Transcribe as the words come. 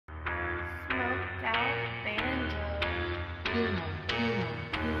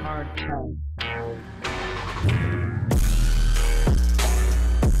Hard tone.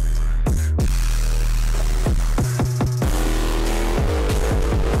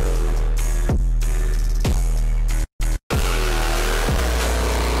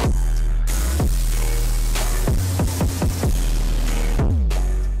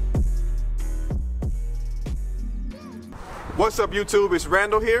 What's up, YouTube? It's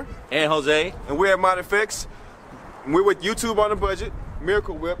Randall here. And Jose. And we're at modfx. We're with YouTube on a budget,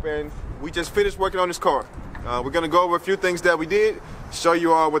 Miracle Whip, and we just finished working on this car. We're going to go over a few things that we did, show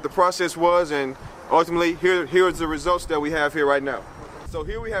you all what the process was, and ultimately, here's the results that we have here right now. So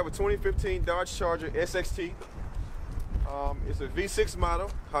here we have a 2015 Dodge Charger SXT. It's a V6 model.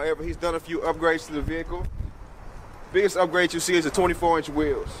 However, he's done a few upgrades to the vehicle. Biggest upgrade you see is the 24-inch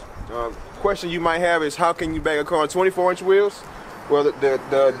wheels. Question you might have is, how can you bag a car on 24-inch wheels? Well,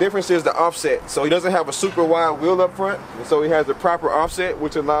 the difference is the offset. So he doesn't have a super wide wheel up front, and so he has the proper offset,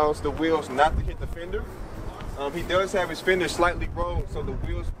 which allows the wheels not to hit the fender. He does have his fender slightly rolled, so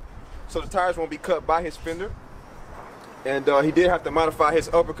the tires won't be cut by his fender. And he did have to modify his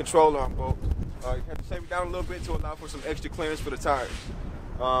upper control arm bolt. He had to shave it down a little bit to allow for some extra clearance for the tires.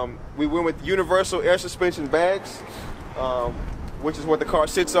 We went with universal air suspension bags, which is what the car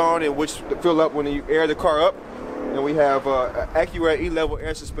sits on and which fill up when you air the car up. And we have an Accuair E-Level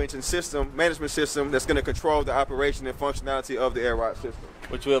air suspension system, management system, that's going to control the operation and functionality of the air ride system.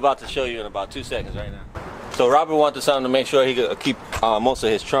 Which we're about to show you in about 2 seconds right now. So Robert wanted something to make sure he could keep most of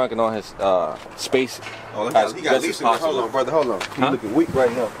his trunk and all his space. Oh, he got leaves in there. Hold on, brother, hold on. You're looking weak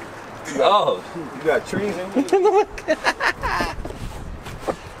right now. You got trees in here?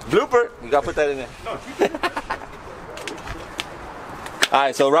 Blooper! You got to put that in there.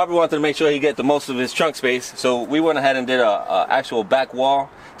 Alright, so Robert wanted to make sure he get the most of his trunk space, so we went ahead and did a actual back wall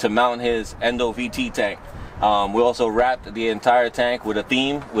to mount his Endo VT tank. We also wrapped the entire tank with a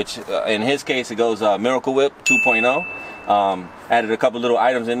theme, which in his case it goes Miracle Whip 2.0. Added a couple little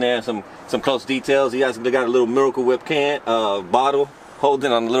items in there, some close details. You guys got a little Miracle Whip can bottle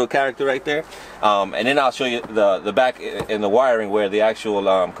holding on the little character right there. And then I'll show you the back and the wiring where the actual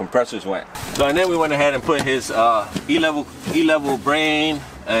compressors went. So and then we went ahead and put his E-Level brain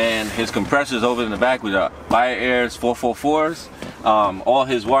and his compressors over in the back with Viar's 444s. All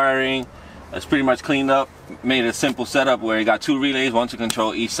his wiring is pretty much cleaned up. Made a simple setup where you got 2 relays, one to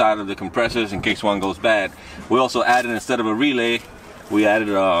control each side of the compressors in case one goes bad. We also added, instead of a relay, we added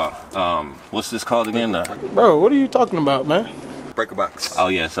what's this called again? Bro, what are you talking about, man? Breaker box. Oh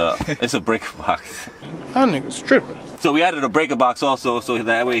yes, it's a breaker box. That nigga's tripping. So we added a breaker box also, so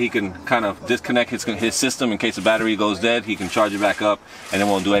that way he can kind of disconnect his system in case the battery goes dead. He can charge it back up and it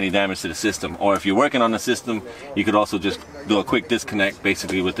won't do any damage to the system. Or if you're working on the system, you could also just do a quick disconnect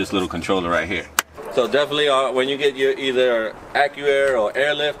basically with this little controller right here. So definitely when you get your either Accuair or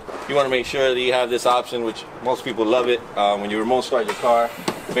Airlift, you want to make sure that you have this option, which most people love it. When you remote start your car,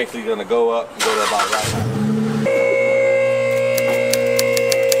 it's basically going to go up and go to about right now.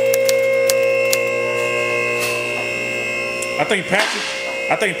 I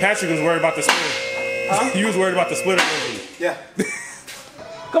think Patrick was worried about the splitter. Huh? He was worried about the splitter. Yeah.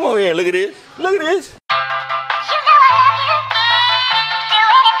 Come over here, look at this. Look at this.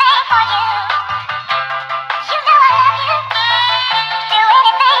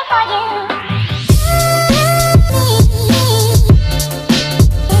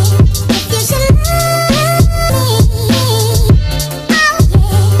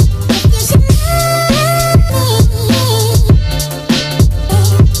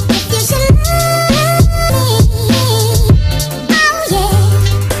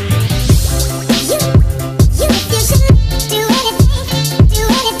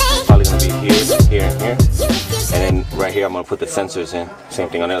 I'm going to put the sensors in. Same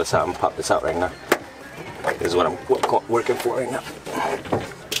thing on the other side. I'm going to pop this out right now. This is what I'm working for right now.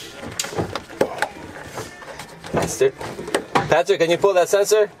 That's it. Patrick, can you pull that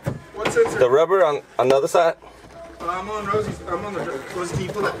sensor? What sensor? The rubber on the other side. I'm on Rosie's. I'm on the Rosie. Can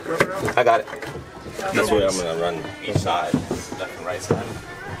you pull that rubber out? I got it. That's where I'm going to run each side, left and right side.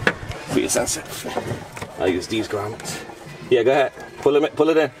 For your sensor. I'll use these grommets. Yeah, go ahead. Pull it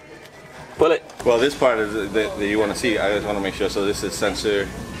in. Pull it. Well, this part is that you want to see. I just want to make sure. So this is sensor.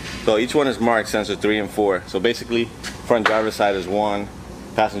 So each one is marked sensor 3 and 4. So basically, front driver's side is 1,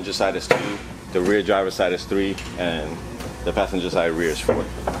 passenger side is 2, the rear driver's side is 3, and the passenger side rear is 4.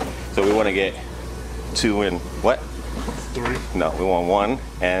 So we want to get 2 and what? 3. No, we want 1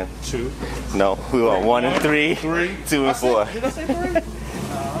 and 2. No, we want 1 and 3. 3. 2 and 4. Did I say 3?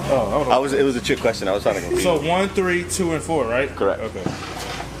 Oh, it was a trick question. I was trying to confuse. So 1, 3, 2, and 4, right? Correct. Okay.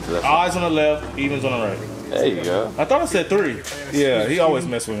 So odds on the left, evens on the right. There you go. I thought it said 3. Yeah, he always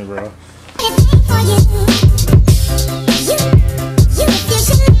mess with me, bro.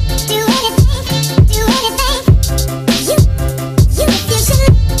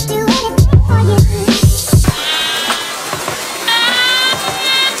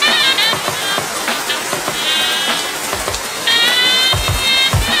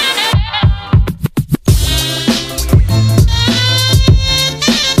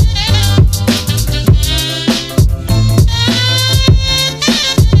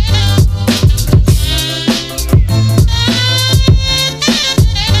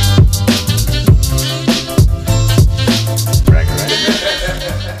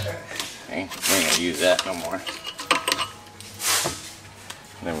 No more.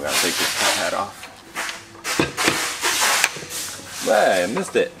 Then we gotta take this top hat off. Hey, I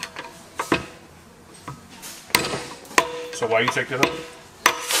missed it. So why you take that off?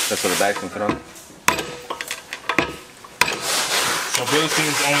 That's what the bag can fit on. So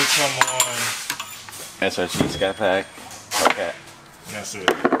Bilsteins only come on SRT scat pack. Okay. That's it.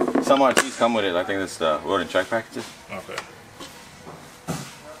 Some RTs come with it. I think that's the road and track packages. Okay.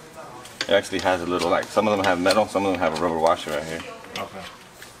 It actually has a little, like, some of them have metal, some of them have a rubber washer right here. Okay.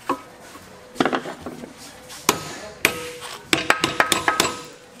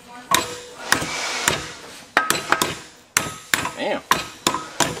 Damn.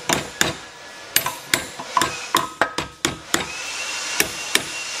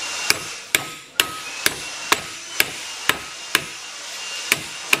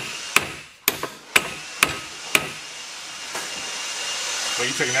 So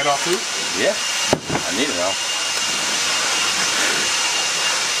you taking that off too? Yeah, I need it off.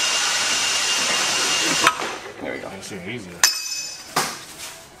 There we go. That's even easier.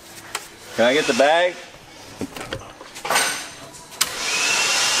 Can I get the bag?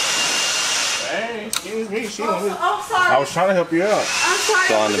 Hey, excuse me. Oh, sorry. I was trying to help you out. I'm sorry.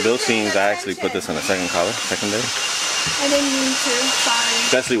 So on the Bilsteins, I actually put this in a second color, secondary. I didn't mean to. Sorry.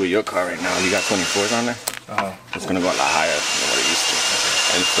 Especially with your car right now, you got 24s on there. It's gonna go a lot higher than what it used to.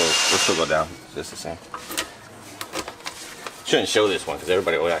 And so we'll still go down, just the same. Shouldn't show this one because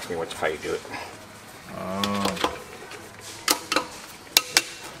everybody always asks me how you do it.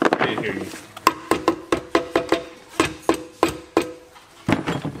 I didn't hear you.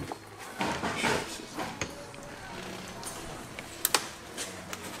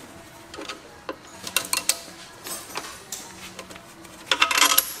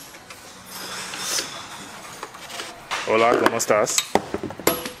 Hola, ¿cómo estás?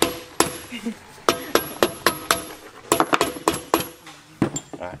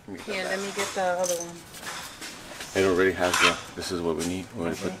 Here, let me get the other one. It already has this is what we need.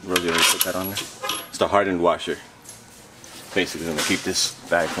 Rosie already put that on there. It's the hardened washer. Basically gonna keep this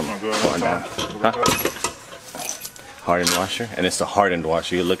bag from going down. Huh? Hardened washer, and it's the hardened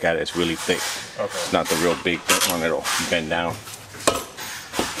washer. You look at it, it's really thick. Okay. It's not the real big thick one that'll bend down.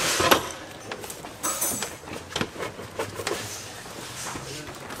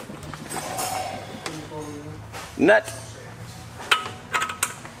 Nut.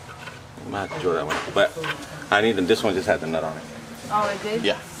 I might have to throw that one, but I need them. This one just had the nut on it. Oh, it did?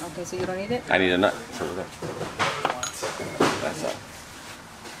 Yeah. Okay, so you don't need it? I need a nut. So that's up.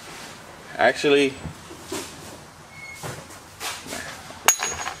 Actually,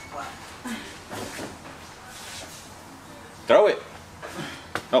 throw it.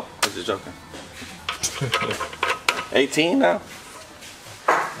 Oh, I was just joking. 18 now.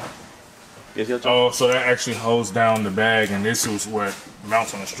 Yes, you're joking. Oh, so that actually holds down the bag, and this is what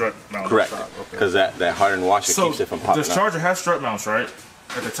mounts on the strut mount. Correct. Okay. Because that hardened washer keeps it from popping this up. charger has strut mounts, right?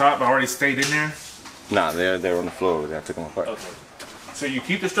 At the top, already stayed in there. Nah, they're on the floor over there. I took them apart. Okay. So you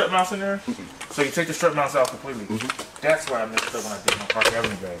keep the strut mounts in there? So you take the strut mounts out completely? That's why I messed up when I did my Park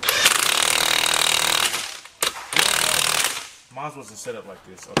Avenue bag. Mine wasn't set up like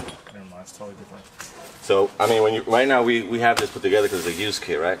this. Okay, never mind. It's totally different. So, I mean, when you right now we have this put together because it's a used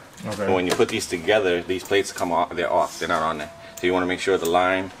kit, right? Okay. And when you put these together, these plates come off. They're off. They're not on there. So you want to make sure the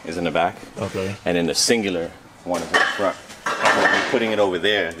line is in the back. Okay. And then the singular one is in the front. When you're putting it over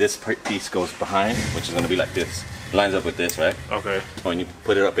there, this piece goes behind, which is going to be like this. Lines up with this, right? Okay. When you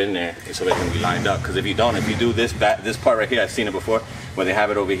put it up in there, so they can be lined up. Because if you don't, if you do this this part right here, I've seen it before, where they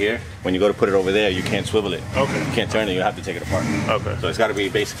have it over here. When you go to put it over there, you can't swivel it. Okay. You can't turn it. You have to take it apart. Okay. So it's got to be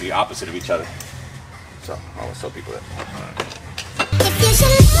basically opposite of each other. So I always tell people that.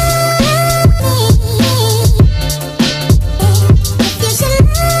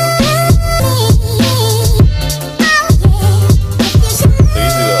 So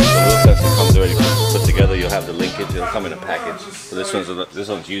usually the wheel sets that comes already put together. You'll have the linkage. It'll come in a package. So this this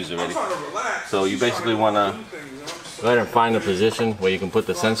one's used already. So you basically want to go ahead and find a position where you can put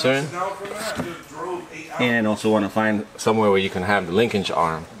the sensor in, and also want to find somewhere where you can have the linkage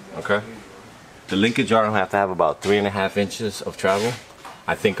arm. Okay. The linkage arm have to have about 3.5 inches of travel.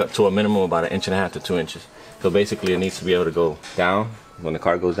 I think up to a minimum about 1.5 inches to 2 inches. So basically, it needs to be able to go down when the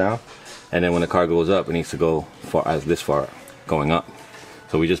car goes down, and then when the car goes up, it needs to go this far going up.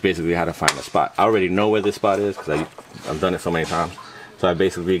 So we just basically had to find a spot. I already know where this spot is because I've done it so many times. So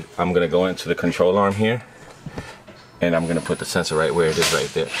I'm gonna go into the control arm here, and I'm gonna put the sensor right where it is right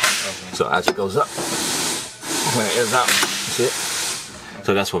there. Okay. So as it goes up, when it is out, see it?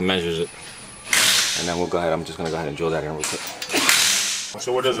 So that's what measures it. And then we'll go ahead, I'm just gonna go ahead and drill that in real quick.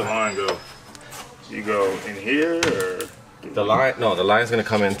 So where does the line go? You go in here, or? The line's gonna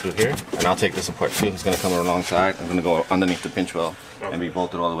come in through here, and I'll take this apart too. It's gonna come alongside. I'm gonna go underneath the pinch well and be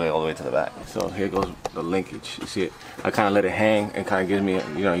bolted all the way to the back. So here goes the linkage. You see it? I kind of let it hang and kind of gives me,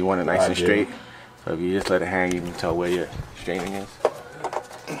 you want it nice and straight. So if you just let it hang, you can tell where your straightening is.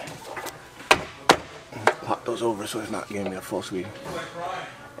 Pop those over so it's not giving me a false reading.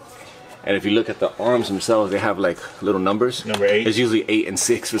 And if you look at the arms themselves, they have like little numbers. Number 8? It's usually 8 and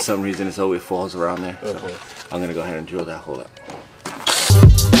 6 for some reason. It always falls around there. Okay. So I'm going to go ahead and drill that hole up.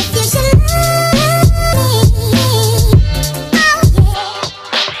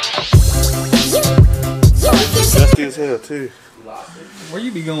 Dusty as hell too. Where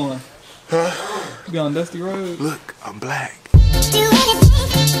you be going? Huh? You be on dusty road? Look, I'm black.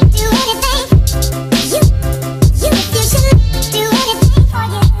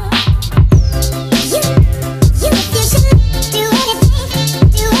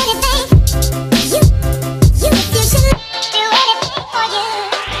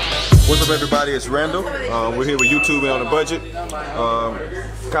 What's up, everybody? It's Randall. We're here with YoutubeN on a budget.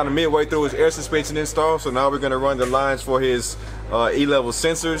 Kind of midway through his air suspension install, so now we're going to run the lines for his E-Level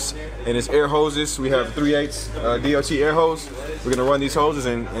sensors and his air hoses. We have 3/8 DOT air hose. We're going to run these hoses,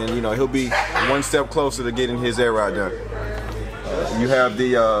 and he'll be one step closer to getting his air ride done. You have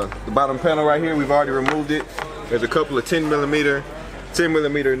the bottom panel right here. We've already removed it. There's a couple of 10 millimeter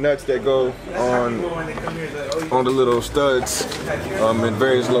nuts that go on the little studs in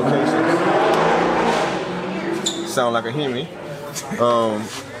various locations. Sound like a Hemi.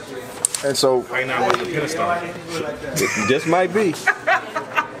 And so Right now with the Bilstein. it just might be.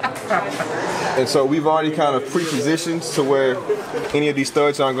 And so we've already kind of pre-positioned to where any of these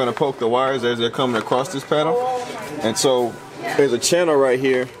studs aren't going to poke the wires as they're coming across this panel. And so there's a channel right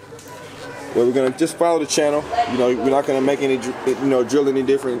here where we're going to just follow the channel. We're not going to make any, drill any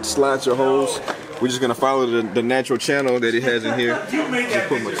different slots or holes. We're just going to follow the natural channel that it has in here. Just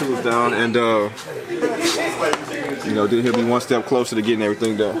put my tools down, and then he'll be one step closer to getting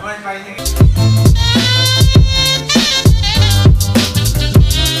everything done.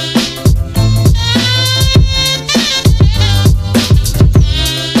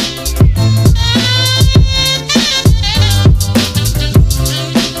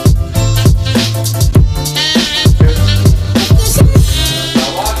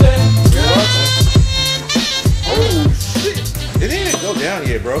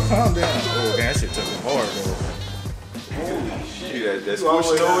 Bro, calm down. Oh, man, that shit took him hard, bro. Holy shit, that's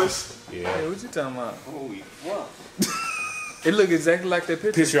push noise? Yeah. Hey, what you talking about? Holy fuck. It look exactly like that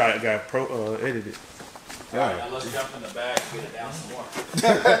picture. Picture I got edited. Alright, let's jump in the bag and get it down some more.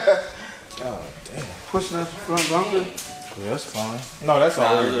 Oh, damn. Pushing that front longer? Yeah, that's fine. No, that's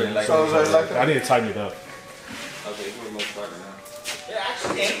all right. Like that? I need to tighten it up. Okay, you put the most part now. It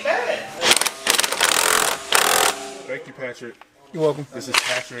actually ain't bad. Thank you, Patrick. You're welcome. This is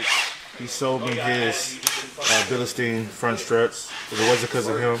Patrick. He sold me his Bilstein front struts. If it wasn't because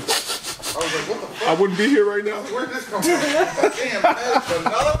of him, I wouldn't be here right now. Where'd this come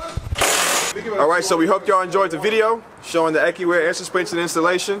from? Alright, so we hope y'all enjoyed the video showing the Accuair air suspension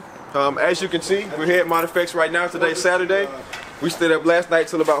installation. As you can see, we're here at modfx right now. Today's Saturday. We stayed up last night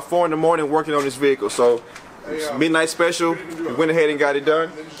till about 4 in the morning working on this vehicle. So, midnight special, we went ahead and got it done.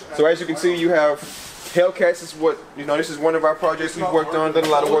 So as you can see, you have Hellcats is what, this is one of our projects we've worked on, done a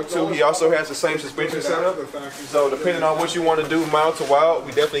lot of work too. He also has the same suspension setup. So depending on what you want to do, mild to wild,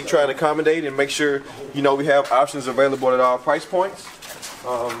 we definitely try to accommodate and make sure, we have options available at all price points.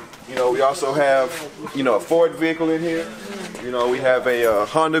 We also have, a Ford vehicle in here. We have a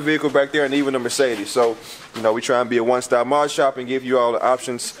Honda vehicle back there and even a Mercedes. So, we try and be a one-stop mod shop and give you all the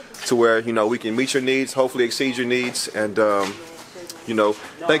options to where, we can meet your needs, hopefully exceed your needs, and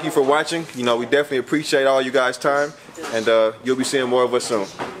thank you for watching. We definitely appreciate all you guys' time, and you'll be seeing more of us soon.